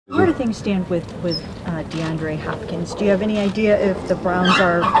Where do things stand with DeAndre Hopkins? Do you have any idea if the Browns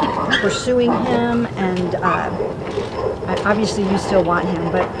are pursuing him? And obviously you still want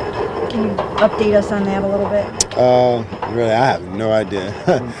him, but can you update us on that a little bit? Really, I have no idea.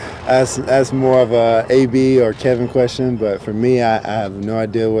 That's more of a AB or Kevin question, but for me, I have no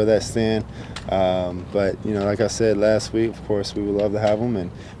idea where that stands. But, you know, like I said last week, of course, we would love to have him,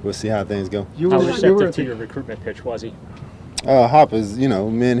 and we'll see how things go. How receptive to your recruitment pitch was he? Hop is, you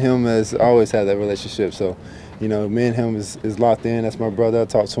know, me and him has always had that relationship. So, you know, me and him is locked in. That's my brother. I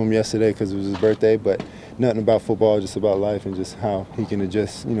talked to him yesterday because it was his birthday, but nothing about football, just about life and just how he can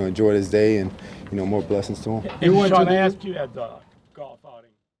just, you know, enjoy his day and, you know, more blessings to him. He wanted to ask you at the golf outing.